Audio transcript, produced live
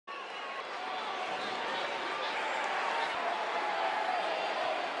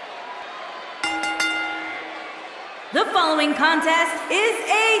The following contest is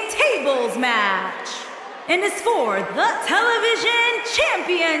a tables match and is for the television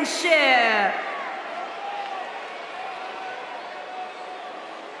championship.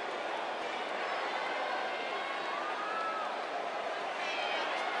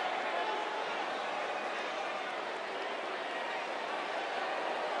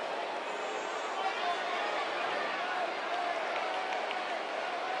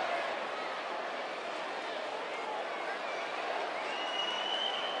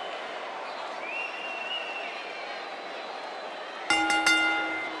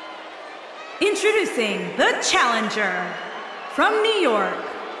 Introducing the challenger from New York,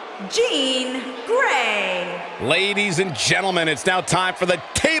 Jean Grey. Ladies and gentlemen, it's now time for the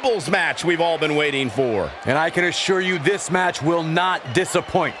tables match we've all been waiting for. And I can assure you this match will not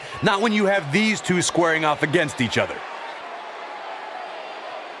disappoint. Not when you have these two squaring off against each other.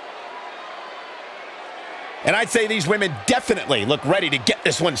 And I'd say these women definitely look ready to get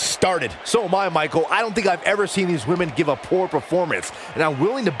this one started. So am I, Michael. I don't think I've ever seen these women give a poor performance, and I'm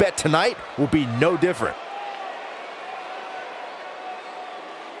willing to bet tonight will be no different.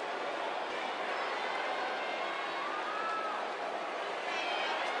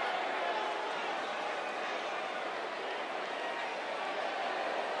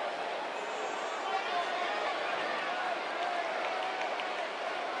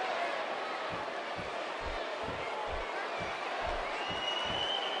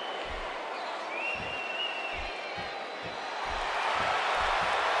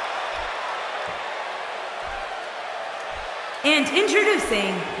 And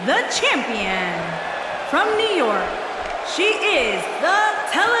introducing the champion from New York, she is the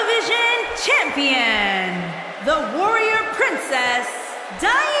television champion, the Warrior Princess,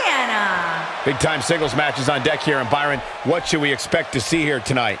 Diana. Big time singles matches on deck here, and Byron, what should we expect to see here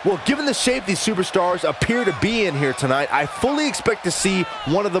tonight? Well, given the shape these superstars appear to be in here tonight, I fully expect to see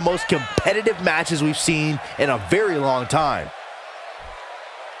one of the most competitive matches we've seen in a very long time.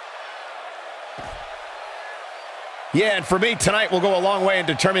 Yeah, and for me, tonight will go a long way in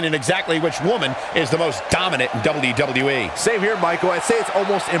determining exactly which woman is the most dominant in WWE. Same here, Michael. I'd say it's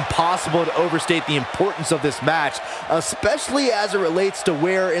almost impossible to overstate the importance of this match, especially as it relates to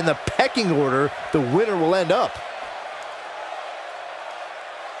where in the pecking order the winner will end up.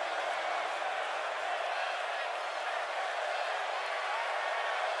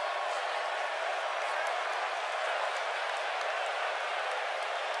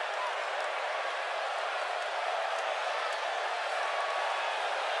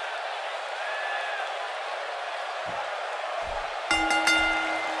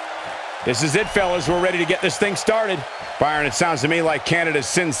 This is it, fellas. We're ready to get this thing started. Byron, it sounds to me like Canada's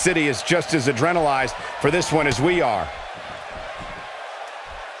Sin City is just as adrenalized for this one as we are.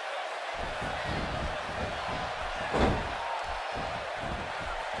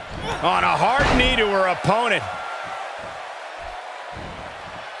 On a hard knee to her opponent.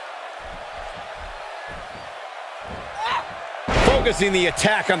 Focusing the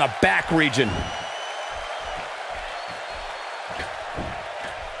attack on the back region.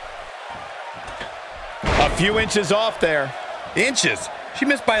 A few inches off there. Inches? She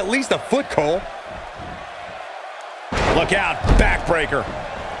missed by at least a foot, Cole. Look out, backbreaker.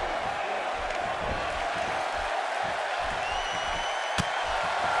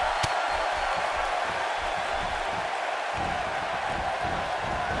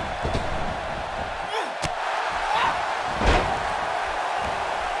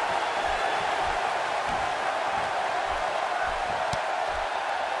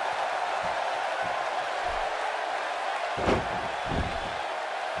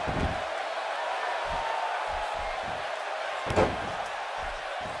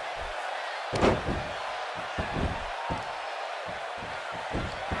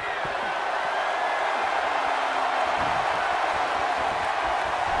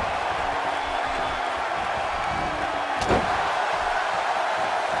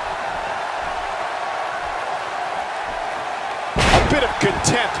 Bit of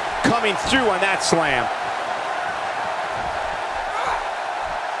contempt coming through on that slam.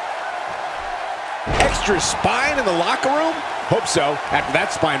 Extra spine in the locker room? Hope so, after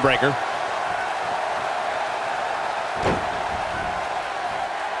that spine breaker.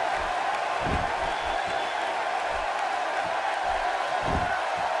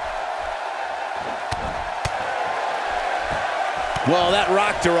 Well, that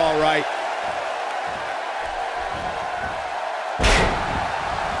rocked her all right.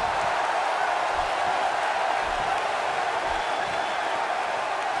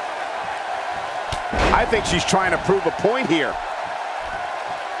 I think she's trying to prove a point here.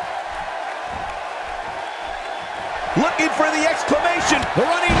 looking for the exclamation. The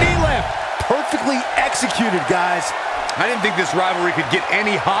running knee lift. Perfectly executed, guys. I didn't think this rivalry could get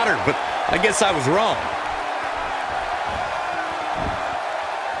any hotter, but I guess I was wrong.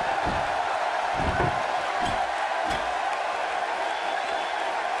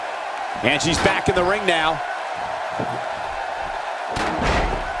 And she's back in the ring now.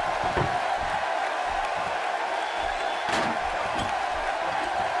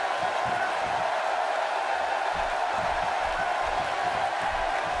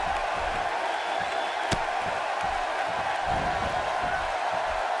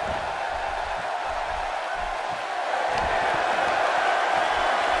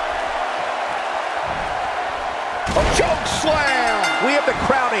 A choke slam! We have the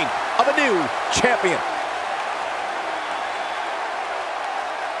crowning of a new champion.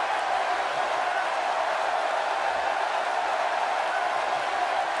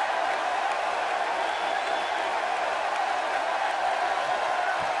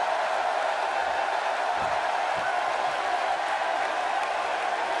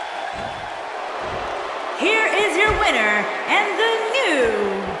 Here is your winner and the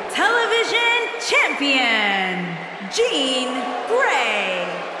new television champion, Jean Grey.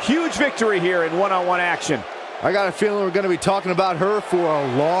 Huge victory here in one-on-one action. I got a feeling we're going to be talking about her for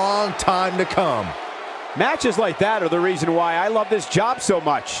a long time to come. Matches like that are the reason why I love this job so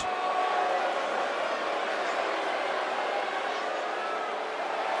much.